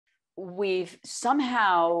we've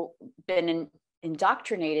somehow been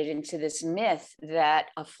indoctrinated into this myth that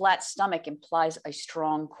a flat stomach implies a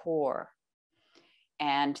strong core,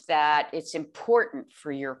 and that it's important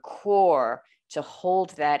for your core to hold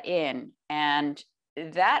that in. And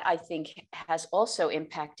that, I think, has also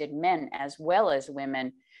impacted men as well as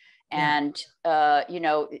women. And,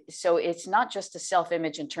 so it's not just a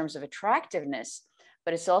self-image in terms of attractiveness,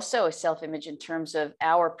 but it's also a self-image in terms of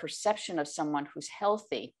our perception of someone who's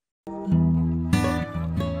healthy.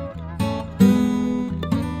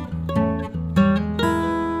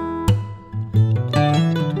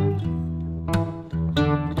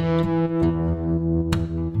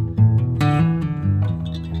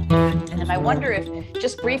 And I wonder if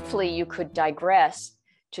just briefly you could digress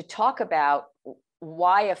to talk about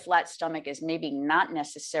why a flat stomach is maybe not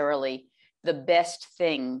necessarily the best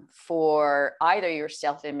thing for either your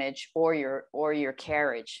self-image or your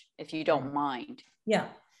carriage, if you don't mind. Yeah.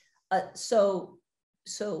 So,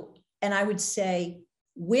 and I would say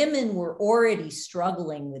women were already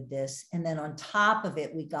struggling with this. And then on top of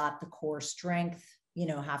it, we got the core strength,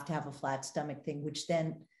 have to have a flat stomach thing, which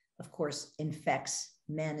then, of course, infects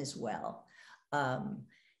men as well.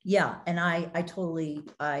 Yeah. And I totally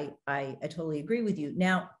agree with you.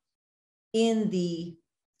 Now,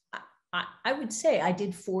 I would say I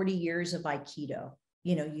did 40 years of Aikido.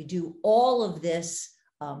 You do all of this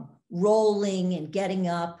rolling and getting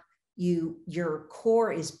up. Your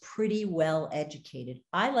core is pretty well educated.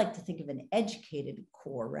 I like to think of an educated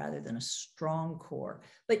core rather than a strong core.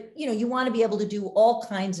 But you want to be able to do all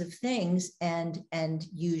kinds of things and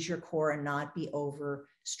use your core and not be over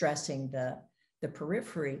stressing the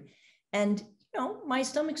periphery. And my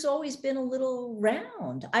stomach's always been a little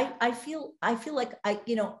round. I feel like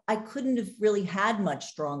I couldn't have really had much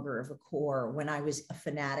stronger of a core when I was a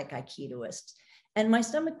fanatic Aikidoist, and my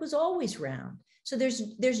stomach was always round. So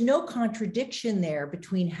there's no contradiction there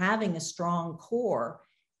between having a strong core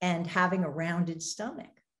and having a rounded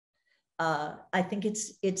stomach. I think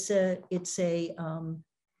it's an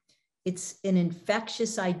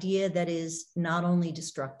infectious idea that is not only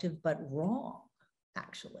destructive but wrong,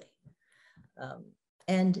 actually.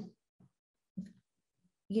 And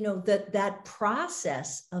that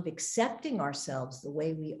process of accepting ourselves the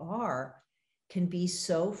way we are can be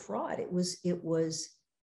so fraught. It was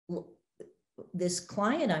this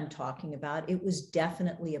client I'm talking about, it was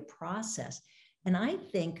definitely a process. And I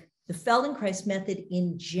think the Feldenkrais method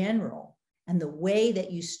in general, and the way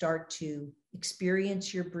that you start to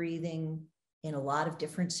experience your breathing in a lot of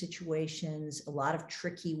different situations, a lot of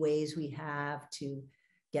tricky ways we have to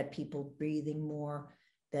get people breathing more,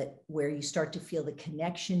 where you start to feel the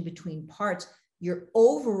connection between parts, your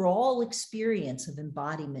overall experience of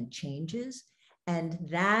embodiment changes. And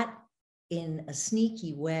that, in a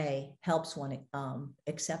sneaky way, helps one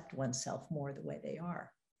accept oneself more the way they are.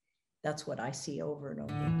 That's what I see over and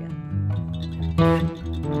over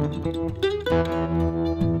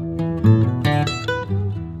again.